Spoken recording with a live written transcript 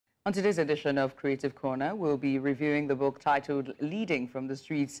On today's edition of Creative Corner, we'll be reviewing the book titled Leading from the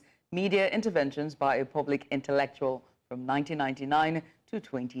Streets, Media Interventions by a Public Intellectual from 1999 to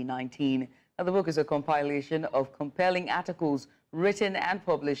 2019. Now, the book is a compilation of compelling articles written and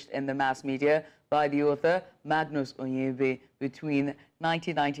published in the mass media by the author Magnus Onyibe between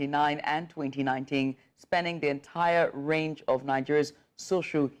 1999 and 2019, spanning the entire range of Nigeria's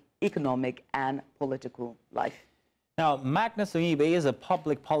socio-economic and political life. Now, Magnus Onyibe is a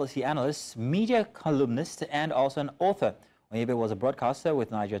public policy analyst, media columnist, and also an author. Onyibe was a broadcaster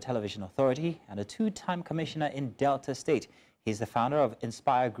with Nigeria Television Authority and a two-time commissioner in Delta State. He's the founder of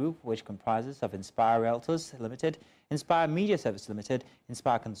Inspire Group, which comprises of Inspire Realtors Limited, Inspire Media Service Limited,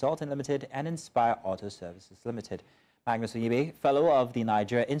 Inspire Consulting Limited, and Inspire Auto Services Limited. Magnus Onyibe, Fellow of the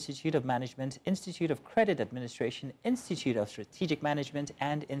Nigeria Institute of Management, Institute of Credit Administration, Institute of Strategic Management,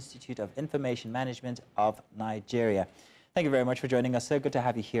 and Institute of Information Management of Nigeria. Thank you very much for joining us, sir. Good to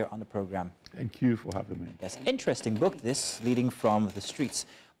have you here on the program. Thank you for having me. Yes, interesting book, this, Leading from the Streets.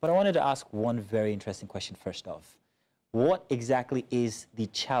 But I wanted to ask one very interesting question first off. What exactly is the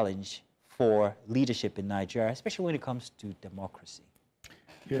challenge for leadership in Nigeria, especially when it comes to democracy?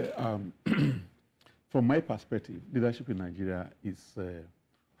 Yeah, from my perspective, leadership in Nigeria is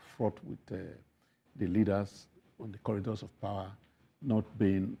fraught with the leaders on the corridors of power not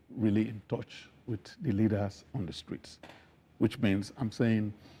being really in touch with the leaders on the streets, which means I'm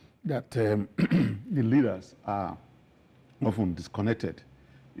saying that the leaders are often disconnected,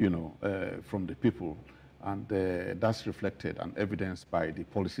 from the people, and that's reflected and evidenced by the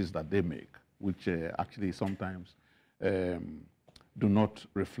policies that they make, which actually sometimes do not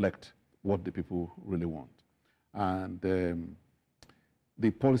reflect what the people really want. And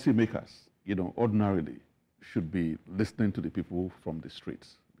the policymakers, ordinarily should be listening to the people from the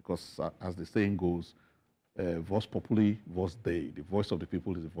streets, because as the saying goes, vox populi, vox Dei, the voice of the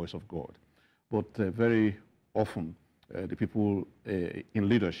people is the voice of God. But very often, the people in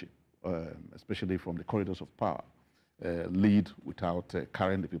leadership, especially from the corridors of power, lead without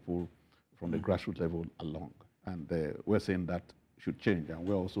carrying the people from the grassroots level along. And we're saying that should change, and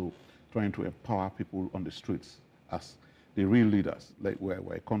we're also trying to empower people on the streets as the real leaders. Like we're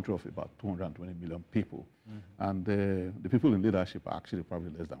a country of about 220 million people, and the people in leadership are actually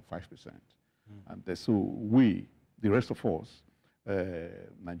probably less than 5%. And so we, the rest of us,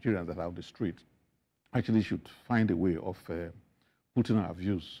 Nigerians that are on the street, actually should find a way of putting our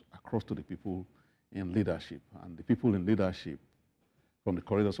views across to the people in leadership. And the people in leadership from the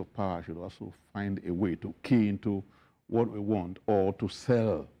corridors of power should also find a way to key into what we want, or to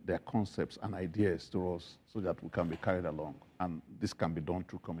sell their concepts and ideas to us so that we can be carried along. And this can be done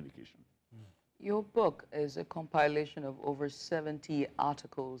through communication. Your book is a compilation of over 70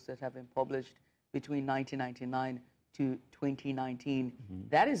 articles that have been published between 1999 to 2019.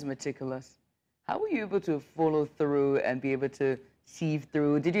 That is meticulous. How were you able to follow through and be able to sieve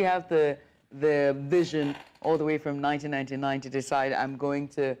through? Did you have the vision all the way from 1999 to decide, I'm going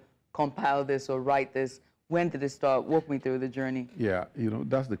to compile this or write this? When did it start? Walk me through the journey. Yeah,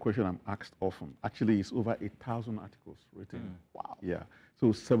 that's the question I'm asked often. Actually, it's over 1,000 articles written. Wow. Yeah,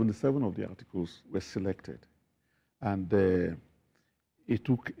 so 77 of the articles were selected. And it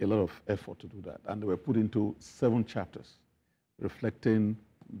took a lot of effort to do that. And they were put into 7 chapters, reflecting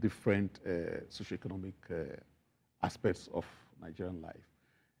different socioeconomic aspects of Nigerian life.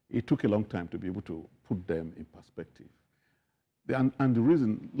 It took a long time to be able to put them in perspective. And the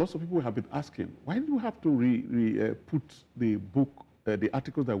reason, lots of people have been asking, why do you have to put the book, the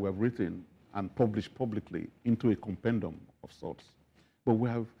articles that we have written and published publicly into a compendium of sorts? But we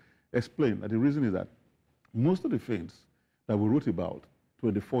have explained that the reason is that most of the things that we wrote about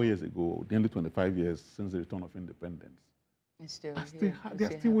 24 years ago, nearly 25 years since the return of independence, they are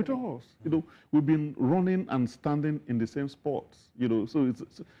still with us. We've been running and standing in the same spots. So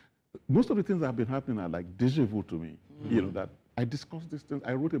most of the things that have been happening are like déjà vu to me. That I discussed these things,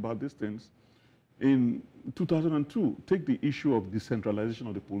 I wrote about these things in 2002. Take the issue of decentralization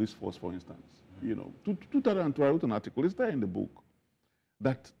of the police force, for instance. 2002, I wrote an article, it's there in the book,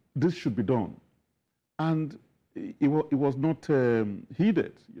 that this should be done. And it was not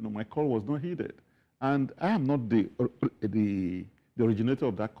heeded. My call was not heeded. And I am not the originator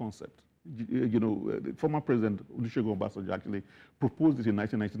of that concept. The former president, Olusegun Obasanjo, actually proposed it in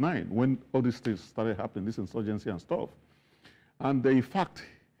 1999 when all these things started happening, this insurgency and stuff. And in fact,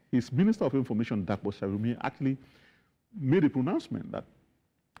 his Minister of Information, Dapo Sharumi, actually made a pronouncement that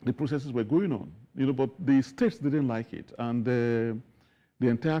the processes were going on, but the states didn't like it, and the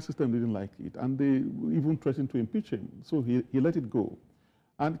entire system didn't like it, and they even threatened to impeach him. So he let it go.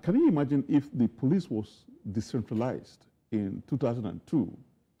 And can you imagine if the police was decentralized in 2002?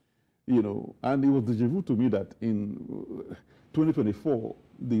 you know, and it was deja vu to me that in 2024,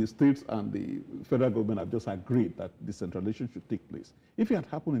 the states and the federal government have just agreed that decentralization should take place. If it had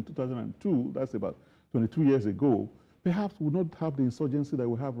happened in 2002, that's about 22 years ago, perhaps we would not have the insurgency that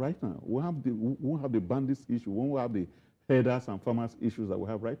we have right now. We won't have the bandits issue, we won't have the herders and farmers issues that we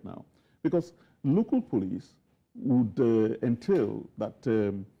have right now. Because local police would entail that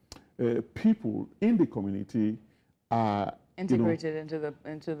people in the community are integrated into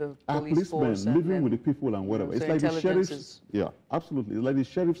the police force, living with the people and whatever. So it's like the sheriff's. Yeah, absolutely. It's like the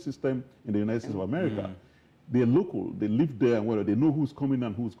sheriff system in the United States of America. They're local. They live there and whatever. They know who's coming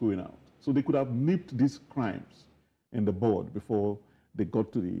and who's going out. So they could have nipped these crimes in the bud before they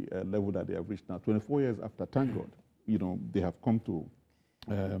got to the level that they have reached now. 24 years after, thank God, you know, they have come to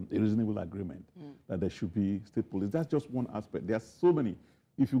a reasonable agreement that there should be state police. That's just one aspect. There are so many.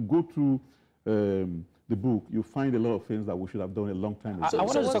 If you go through the book, you find a lot of things that we should have done a long time ago. I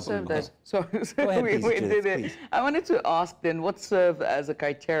wanted to talk about that. I wanted to ask then, what served as a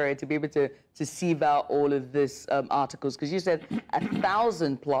criteria to be able to sieve out all of this articles? Because you said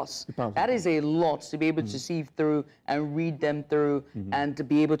 1,000 plus. That is a lot to be able to sieve through and read them through and to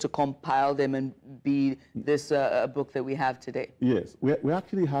be able to compile them and be this book that we have today. Yes, we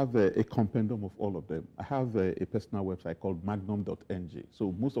actually have a compendium of all of them. I have a personal website called magnum.ng.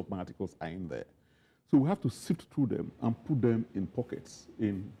 So most of my articles are in there. So we have to sift through them and put them in pockets,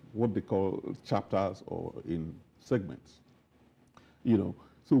 in what they call chapters or in segments. You know,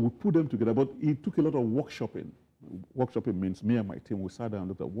 so we put them together, but it took a lot of workshopping. Workshopping means me and my team, we sat down and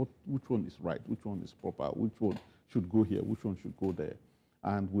looked at which one is right, which one is proper, which one should go here, which one should go there.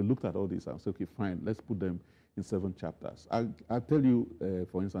 And we looked at all this and said, okay, fine, let's put them in 7 chapters. I'll tell you,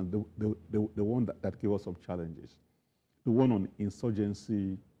 for instance, the one that gave us some challenges. The one on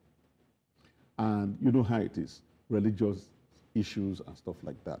insurgency. And you know how it is, religious issues and stuff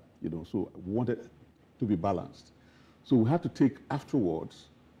like that, you know, so we wanted to be balanced. So we had to take afterwards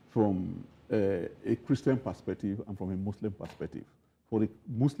from a Christian perspective and from a Muslim perspective. For the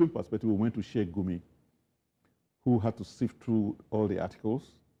Muslim perspective, we went to Sheikh Gumi, who had to sift through all the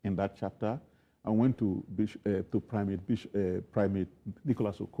articles in that chapter, and went to Primate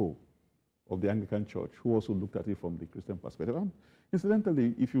Nicholas Oko of the Anglican Church, who also looked at it from the Christian perspective. And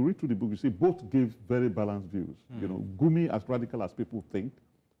incidentally, if you read through the book, you see both gave very balanced views. You know, Gumi, as radical as people think,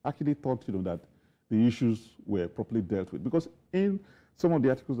 actually thought, you know, that the issues were properly dealt with. Because in some of the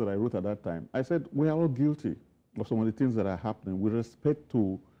articles that I wrote at that time, I said we are all guilty of some of the things that are happening with respect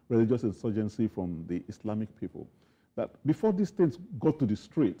to religious insurgency from the Islamic people. That before these things got to the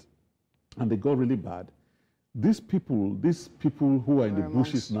street and they got really bad, these people who are in the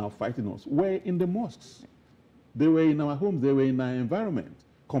bushes now fighting us were in the mosques. They were in our homes, they were in our environment,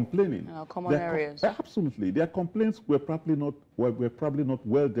 complaining. In our common areas. Absolutely. Their complaints were probably not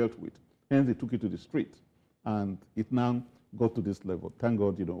well dealt with. Hence, they took it to the street. And it now got to this level. Thank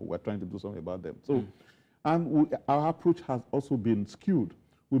God, you know, we're trying to do something about them. So, and our approach has also been skewed.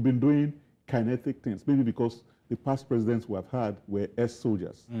 We've been doing kinetic things, maybe because the past presidents we have had were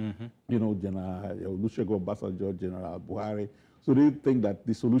ex-soldiers. You know, General Olusegun Obasanjo, General Buhari. So they think that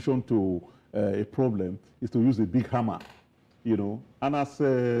the solution to a problem is to use a big hammer, you know. And as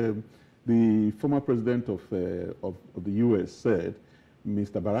the former president of the US said,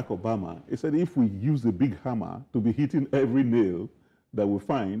 Mr. Barack Obama, he said, if we use a big hammer to be hitting every nail that we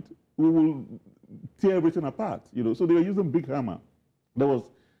find, we will tear everything apart, you know. So they were using big hammer. There was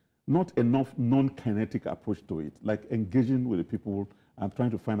not enough non-kinetic approach to it, like engaging with the people and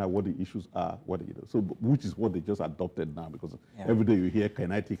trying to find out what the issues are, so which is what they just adopted now, because every day you hear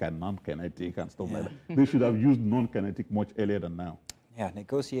kinetic and non-kinetic and stuff like that. They should have used non-kinetic much earlier than now. Yeah,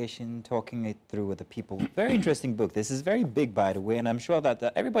 negotiation, talking it through with the people. Very interesting book. This is very big, by the way, and I'm sure that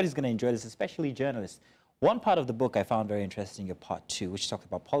everybody's going to enjoy this, especially journalists. One part of the book I found very interesting, your part 2, which talked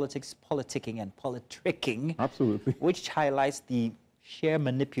about politics, politicking, and politricking. Absolutely. Which highlights the sheer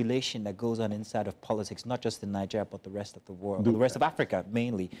manipulation that goes on inside of politics, not just in Nigeria, but the rest of the world, the rest of Africa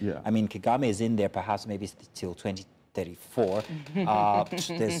mainly. Yeah. I mean, Kagame is in there perhaps maybe till 2034.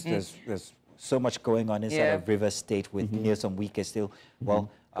 There's so much going on inside of River State with Nyesom Wike still,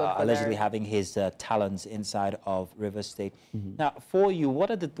 allegedly having his talons inside of River State. Now, for you,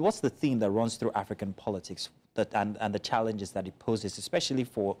 what's the theme that runs through African politics and the challenges that it poses, especially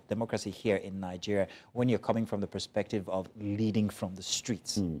for democracy here in Nigeria, when you're coming from the perspective of leading from the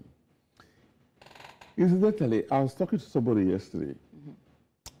streets? Incidentally, I was talking to somebody yesterday.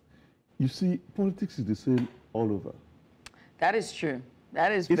 You see, politics is the same all over. That is true.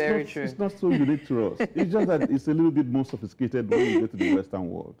 That is very true. It's not so unique to us. It's just that it's a little bit more sophisticated when you get to the Western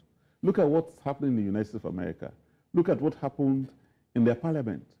world. Look at what's happening in the United States of America. Look at what happened in their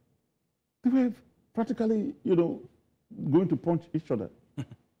parliament. they were practically, going to punch each other.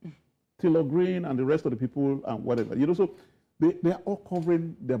 Taylor Green and the rest of the people and whatever. So they are all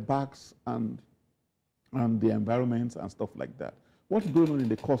covering their backs and the environments and stuff like that. What's going on in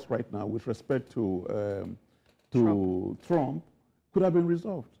the course right now with respect to Trump could have been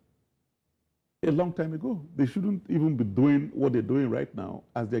resolved a long time ago. They shouldn't even be doing what they're doing right now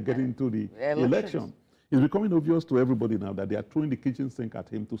as they're getting into the election. It's becoming obvious to everybody now that they are throwing the kitchen sink at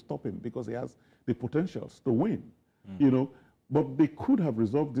him to stop him because he has the potentials to win, But they could have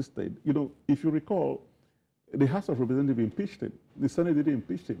resolved this thing. If you recall, the House of Representatives impeached him. The Senate didn't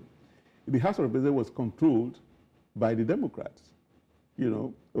impeach him. The House of Representatives was controlled by the Democrats,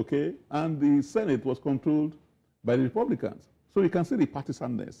 okay? And the Senate was controlled by the Republicans. So you can see the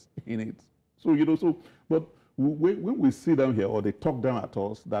partisanness in it. So, but when we sit down here or they talk down at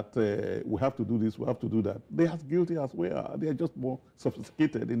us that we have to do this, we have to do that, they're as guilty as we are. They are just more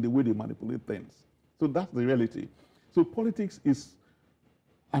sophisticated in the way they manipulate things. So that's the reality. So politics is,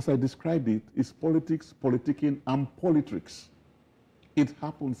 as I described it, is politics, politicking, and politricks. It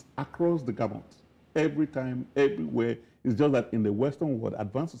happens across the gamut, every time, everywhere. It's just that in the Western world,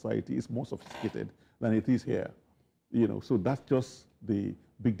 advanced society is more sophisticated than it is here. So that's just the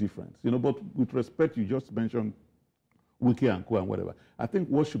big difference. But with respect, you just mentioned Wiki and Co and whatever. I think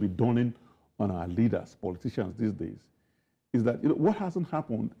what should be done on our leaders, politicians these days, is that what hasn't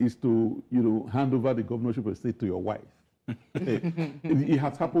happened is to hand over the governorship of the state to your wife. It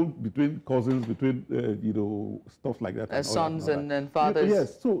has happened between cousins, between stuff like that. As sons and fathers.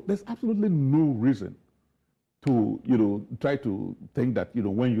 Yes. So there's absolutely no reason to try to think that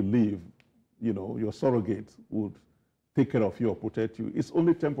when you leave, your surrogate would take care of you or protect you. It's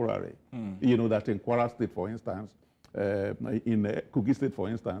only temporary. That in Kwara State, for instance, in Kogi State, for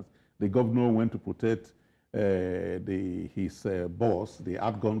instance, the governor went to protect his boss, the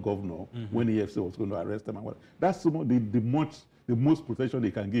outgone governor, when the EFC was going to arrest him. And that's the most protection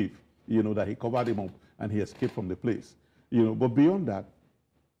they can give, that he covered him up and he escaped from the place. But beyond that,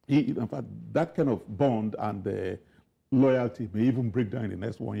 in fact, that kind of bond and loyalty may even break down in the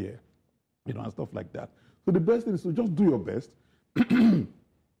next 1 year, and stuff like that. So the best thing is to just do your best and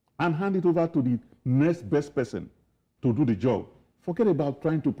hand it over to the next best person to do the job. Forget about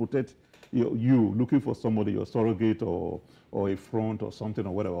trying to protect you looking for somebody, your surrogate or a front or something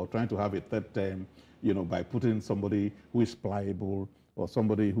or whatever, or trying to have a third term, by putting somebody who is pliable or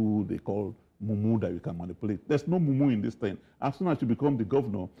somebody who they call mumu that you can manipulate. There's no mumu in this thing. As soon as you become the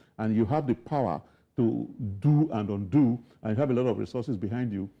governor and you have the power to do and undo, and you have a lot of resources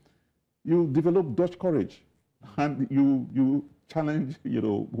behind you, you develop Dutch courage, and you challenge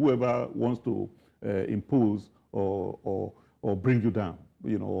whoever wants to impose or bring you down,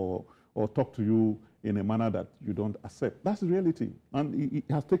 or talk to you in a manner that you don't accept. That's the reality, and it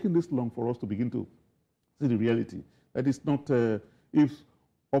has taken this long for us to begin to see the reality. That is not if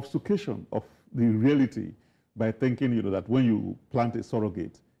obfuscation of the reality by thinking that when you plant a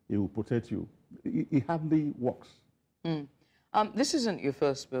surrogate, it will protect you. It hardly works. This isn't your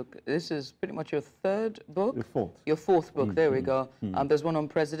first book. This is pretty much your third book? The fourth. Your fourth book, there we go. There's one on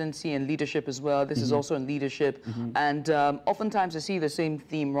presidency and leadership as well. This is also on leadership. And oftentimes I see the same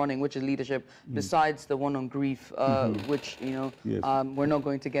theme running, which is leadership, besides the one on grief, which, we're not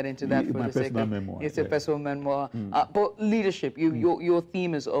going to get into that for the sake of... Memoir. It's a personal memoir. But leadership, your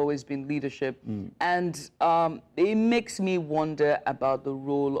theme has always been leadership. And it makes me wonder about the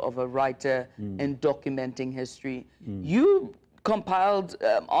role of a writer in documenting history. You compiled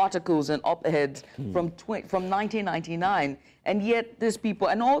articles and op-eds from 1999, and yet these people,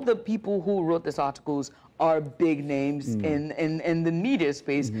 and all the people who wrote these articles are big names in the media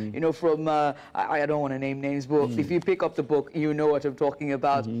space, from, I don't want to name names, but if you pick up the book, you know what I'm talking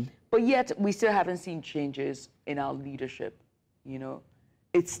about. But yet, we still haven't seen changes in our leadership,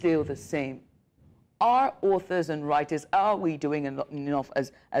 It's still the same. Are authors and writers, are we doing enough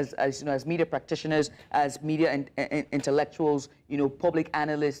as media practitioners, as media intellectuals, public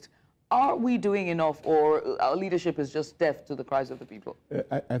analysts? Are we doing enough, or our leadership is just deaf to the cries of the people?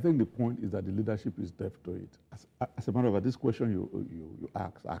 I think the point is that the leadership is deaf to it. As a matter of fact, this question you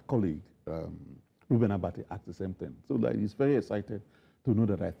asked, our colleague, Ruben Abati, asked the same thing. So he's very excited to know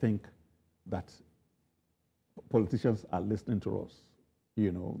that I think that politicians are listening to us.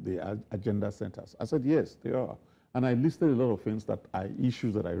 The agenda centers. I said, yes, they are. And I listed a lot of things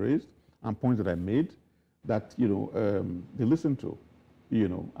issues that I raised and points that I made that, they listened to,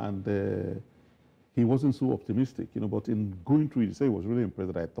 and he wasn't so optimistic, but in going through it, he said he was really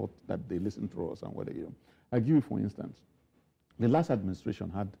impressed that I thought that they listened to us and whether, I give you, for instance, the last administration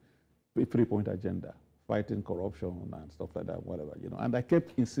had a 3-point agenda: fighting corruption and stuff like that, whatever, And I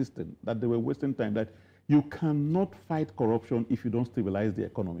kept insisting that they were wasting time, that you cannot fight corruption if you don't stabilize the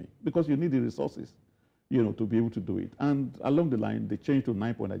economy, because you need the resources, to be able to do it. And along the line, they changed to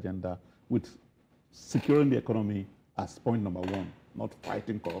 9-point agenda with securing the economy as point number 1, not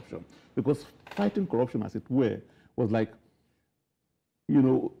fighting corruption. Because fighting corruption, as it were, was like,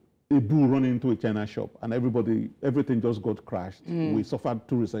 a bull running into a China shop and everything just got crashed. We suffered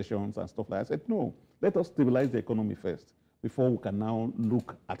 2 recessions and stuff like that. I said, no, let us stabilize the economy first before we can now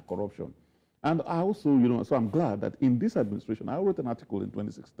look at corruption. And I also, so I'm glad that in this administration, I wrote an article in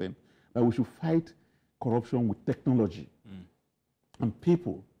 2016 that we should fight corruption with technology and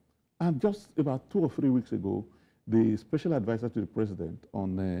people. And just about 2 or 3 weeks ago, the special advisor to the president on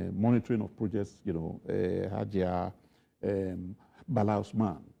monitoring of projects, Hajia Bala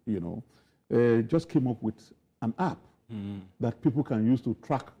Usman, just came up with an app that people can use to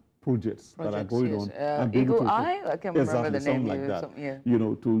track projects that are going on. And Eagle Eye? I can't remember the name. Something like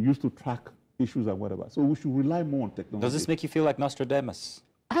that. To use to track issues and whatever. So we should rely more on technology. Does this make you feel like Nostradamus?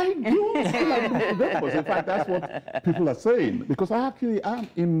 I do feel like Nostradamus. In fact, that's what people are saying. Because I actually am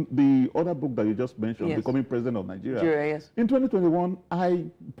in the other book that you just mentioned, Becoming President of Nigeria. In 2021, I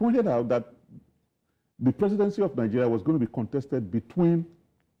pointed out that the presidency of Nigeria was going to be contested between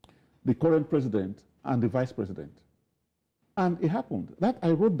the current president and the vice president. And it happened.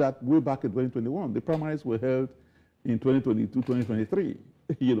 I wrote that way back in 2021. The primaries were held in 2022, 2023,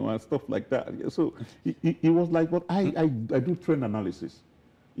 and stuff like that. So it was like, but I do trend analysis.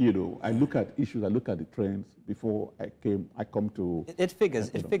 I look at issues, I look at the trends before I come to... It figures.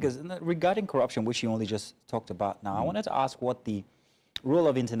 And regarding corruption, which you only just talked about now, I wanted to ask what the role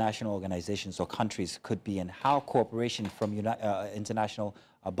of international organizations or countries could be, and how cooperation from international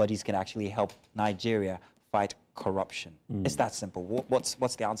bodies can actually help Nigeria fight corruption. It's that simple.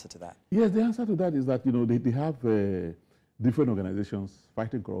 What's the answer to that? Yes, the answer to that is that they have different organizations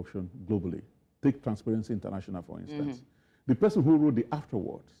fighting corruption globally. Take Transparency International, for instance. The person who wrote the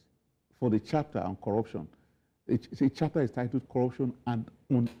afterwards for the chapter on corruption, the chapter is titled Corruption and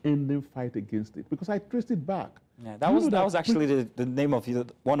Unending Fight Against It, because I traced it back. Yeah, that was actually the name of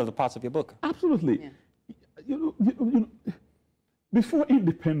one of the parts of your book. Absolutely. Yeah. Before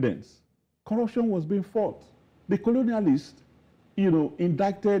independence, corruption was being fought. The colonialists,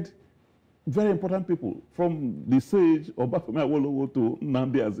 indicted very important people, from the sage Obafemi Awolowo to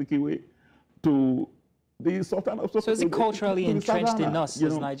Nnamdi Azikiwe to the Sultan of Sokoto. So is it culturally entrenched in us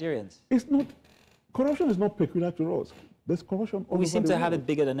as Nigerians? It's not. Corruption is not peculiar to us. There's corruption all over the world. We seem to have it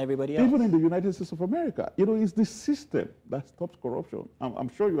bigger than everybody else. Even in the United States of America. It's the system that stops corruption. I'm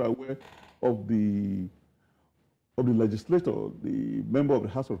sure you are aware of the legislator, the member of the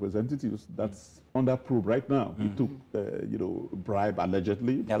House of Representatives that's under probe right now. He took, bribe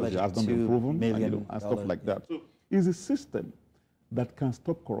allegedly, because it has not been proven, and stuff like that. So it's a system that can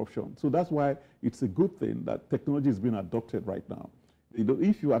stop corruption. So that's why it's a good thing that technology is being adopted right now.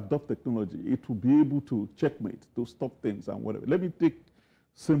 If you adopt technology, it will be able to checkmate, to stop things and whatever. Let me take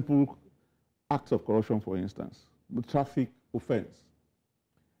simple acts of corruption, for instance, the traffic offense.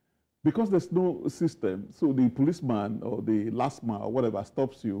 Because there's no system, so the policeman or the last man or whatever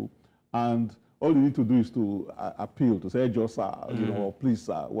stops you, and all you need to do is to appeal, to say, "Just sir," or "Please,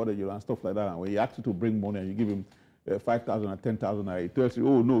 sir," whatever, and stuff like that. And when he asks you to bring money and you give him 5,000 or 10,000, he tells you,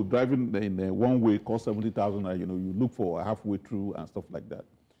 "Oh no, driving in one way costs 70,000." You look for halfway through and stuff like that.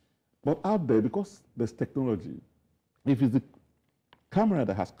 But out there, because there's technology, if it's the camera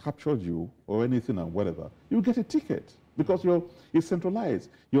that has captured you or anything or whatever, you get a ticket because it's centralized.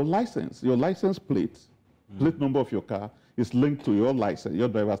 Your license plate number of your car is linked to your license, your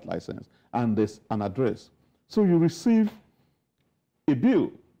driver's license, and there's an address. So you receive a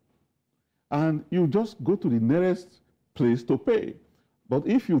bill, and you just go to the nearest place to pay. But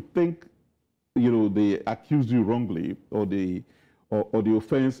if you think, they accused you wrongly, or the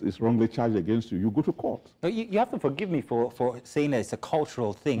offense is wrongly charged against you, you go to court. You have to forgive me for saying that it's a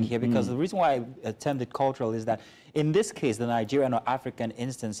cultural thing here, because the reason why I termed it cultural is that in this case, the Nigerian or African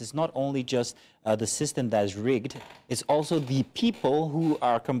instance, is not only just the system that is rigged, it's also the people who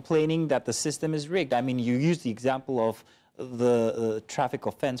are complaining that the system is rigged. I mean, you use the example of the traffic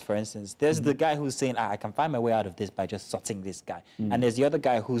offense, for instance. There's the guy who's saying, I can find my way out of this by just sorting this guy. And there's the other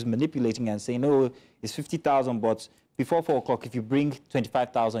guy who's manipulating and saying, no, it's 50,000, but before 4 o'clock, if you bring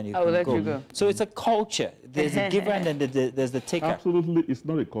 25,000, you can go. You go. So it's a culture. There's a giver and then there's the taker. Absolutely, it's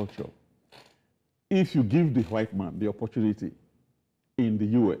not a culture. If you give the white man the opportunity in the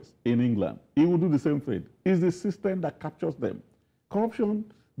US, in England, he will do the same thing. It's the system that captures them. Corruption,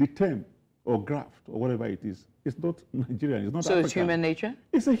 the term, or graft or whatever it is. It's not Nigerian. It's not So African. it's human nature?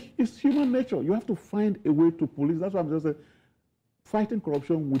 It's human nature. You have to find a way to police. That's why I'm just saying, fighting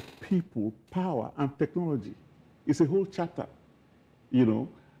corruption with people, power, and technology. It's a whole chapter, you know.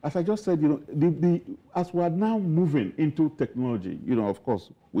 As I just said, you know, as we are now moving into technology, you know, of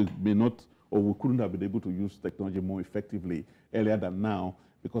course, we may not, or we couldn't have been able to use technology more effectively earlier than now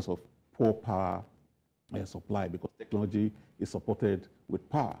because of poor power supply, because technology is supported with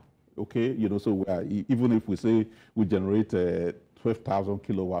power, okay? You know, so we are, even if we say we generate 12,000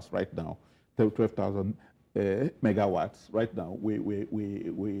 kilowatts right now, 12,000 megawatts right now,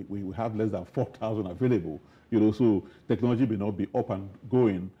 we have less than 4,000 available, you know, so technology may not be up and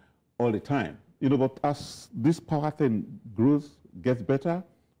going all the time, you know, but as this power thing grows, gets better,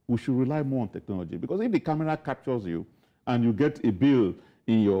 we should rely more on technology, because if the camera captures you and you get a bill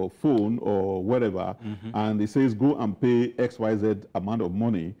in your phone or whatever, and it says go and pay XYZ amount of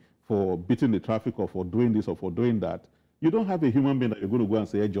money for beating the traffic or for doing this or for doing that, you don't have a human being that you're going to go and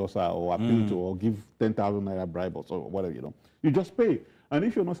say Josa or appeal to or give 10,000 naira bribe or so, whatever, you know. You just pay. And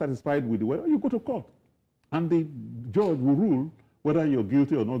if you're not satisfied with the way, you go to court. And the judge will rule whether you're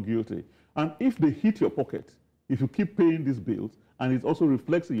guilty or not guilty. And if they hit your pocket, if you keep paying these bills, and it also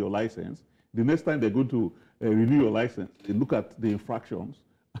reflects in your license, the next time they're going to renew your license, they look at the infractions,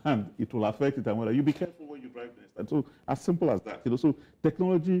 and it will affect it. And whether you be careful when you drive next time. So as simple as that, you know. So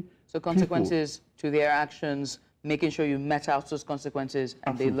technology. So consequences to their actions, making sure you met out those consequences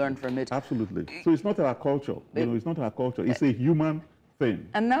and they learn from it. Absolutely. So it's not our culture. You know, it's not our culture. It's a human thing.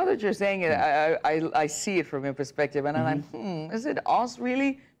 And now that you're saying it, I see it from your perspective, and I'm like, is it us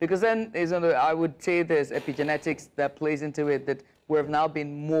really? Because then I would say there's epigenetics that plays into it, that we've now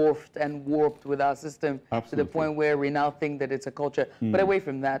been morphed and warped with our system to the point where we now think that it's a culture. But away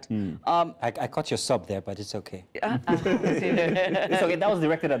from that. I caught your sub there, but it's okay. It's okay. That was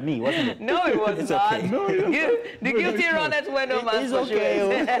directed at me, wasn't it? No, it was it's not. Okay. No, The guilty runners went on my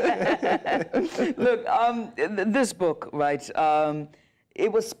okay. Look, this book, right, it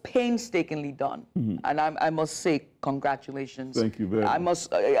was painstakingly done, and I must say congratulations. Thank you very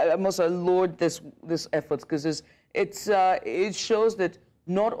much. I must laud this effort, because it shows that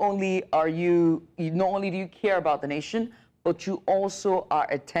not only do you care about the nation, but you also are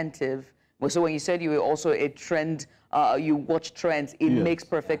attentive. So when you said you were also a trend, you watch trends, it makes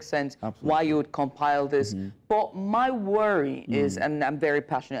perfect sense why you would compile this. But my worry is, and I'm very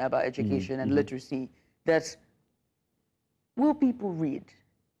passionate about education and literacy, that will people read?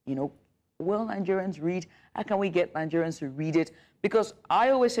 You know, will Nigerians read? How can we get Nigerians to read it? Because I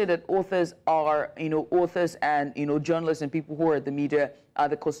always say that authors are, authors and, journalists and people who are at the media are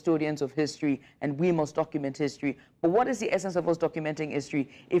the custodians of history, and we must document history. But what is the essence of us documenting history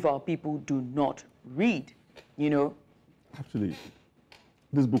if our people do not read, Actually,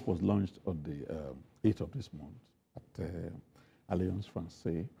 this book was launched on the 8th of this month at Alliance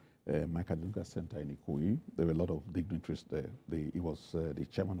Française, Macadunga Center in Ikoyi. There were a lot of dignitaries there. The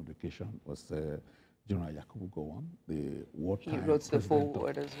chairman of education was General Yakubu Gowon, the wartime. He wrote the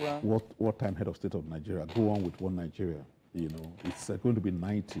foreword as well. Wartime head of state of Nigeria. Go on with one Nigeria. It's going to be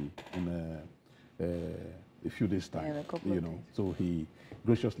 90 in a few days' time. Yeah, in a couple of days. So he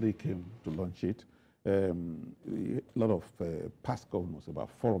graciously came to launch it. A lot of past governors, about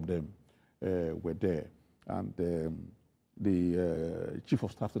 4 of them, were there, and the chief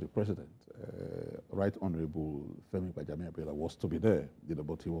of staff to the president, Right Honorable Femi Gbajami-Abiola, was to be there,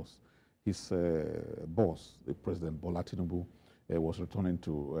 but his boss, the President Bola Tinubu, was returning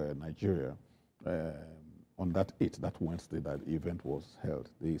to Nigeria on that Wednesday that the event was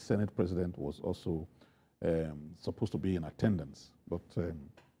held. The Senate President was also supposed to be in attendance, but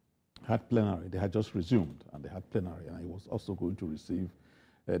had plenary. They had just resumed, and they had plenary, and he was also going to receive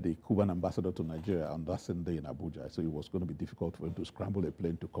the Cuban ambassador to Nigeria on that same day in Abuja. So it was going to be difficult for him to scramble a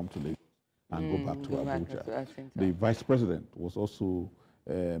plane to come to Lagos and go back to Abuja. The vice president was also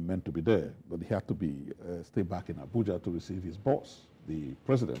meant to be there, but he had to stay back in Abuja to receive his boss, the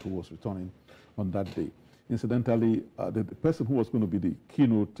president, who was returning on that day. Incidentally, the person who was going to be the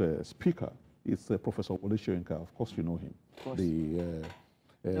keynote speaker is Professor Wole Soyinka. Of course, you know him. Of course.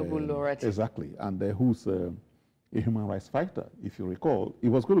 Nobel laureate. Exactly, and who's a human rights fighter. If you recall, it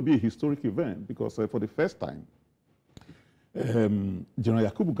was going to be a historic event because for the first time, General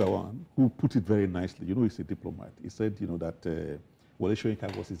Yakubu Gowon, who put it very nicely, he's a diplomat. He said, that Wole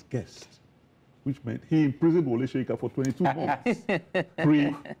Soyinka was his guest, which meant he imprisoned Wole Soyinka for 22 months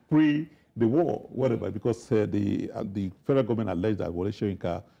pre the war, whatever, because the federal government alleged that Wole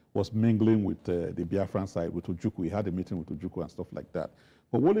Soyinka was mingling with the Biafran side, with Ojukwu. He had a meeting with Ojukwu and stuff like that.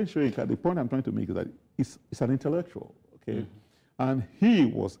 But Wole Soyinka, the point I'm trying to make is that he's an intellectual, okay? And he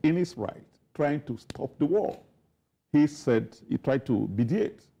was in his right trying to stop the war. He said he tried to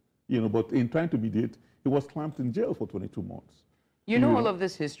mediate, but in trying to mediate, he was clamped in jail for 22 months. You know all of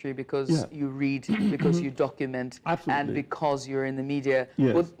this history because you read, because you document, Absolutely. and because you're in the media.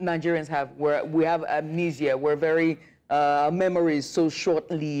 Yes. What Nigerians have, we have amnesia. We're very, our memory is so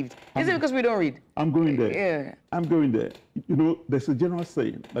short-lived. Is it because we don't read? I'm going there. Yeah. I'm going there. There's a general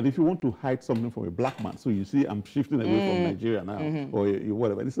saying that if you want to hide something from a black man, so you see I'm shifting away from Nigeria now, or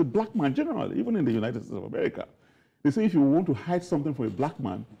whatever. It's a black man generally, even in the United States of America. They say if you want to hide something from a black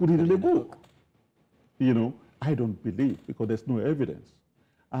man, put it in a book. I don't believe, because there's no evidence.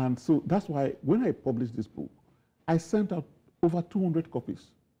 And so that's why when I published this book, I sent out over 200 copies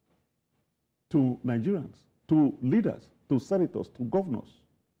to Nigerians, to leaders, to senators, to governors,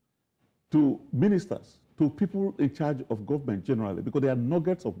 to ministers, to people in charge of government generally, because there are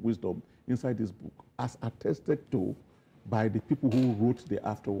nuggets of wisdom inside this book, as attested to by the people who wrote the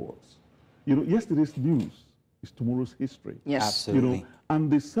afterwards. Yesterday's news is tomorrow's history. Yes. Absolutely. And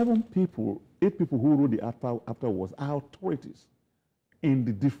the 8 people who wrote the afterwards are authorities in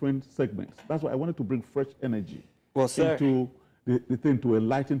the different segments. That's why I wanted to bring fresh energy into the thing to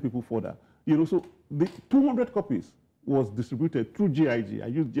enlighten people further. So the 200 copies was distributed through GIG. I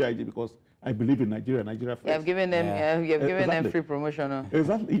use GIG because I believe in Nigeria first. You have given them, you have given them free promotion.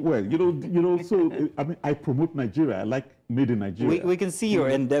 Exactly. Well, so I promote Nigeria. I like made in Nigeria. We can see your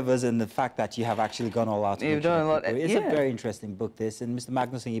endeavors and the fact that you have actually gone all out. You've done a lot. It's a very interesting book, this. And Mr.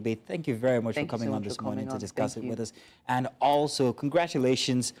 Magnus Onyibe, thank you very much for coming on this morning to discuss it with us. And also,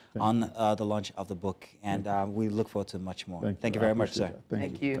 congratulations on the launch of the book. And we look forward to much more. Thank you very much, sir.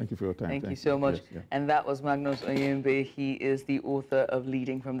 Thank you. Thank you for your time. Thank you so much. Yes, and that was Magnus Onyibe. He is the author of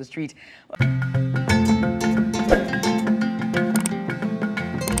Leading from the Street.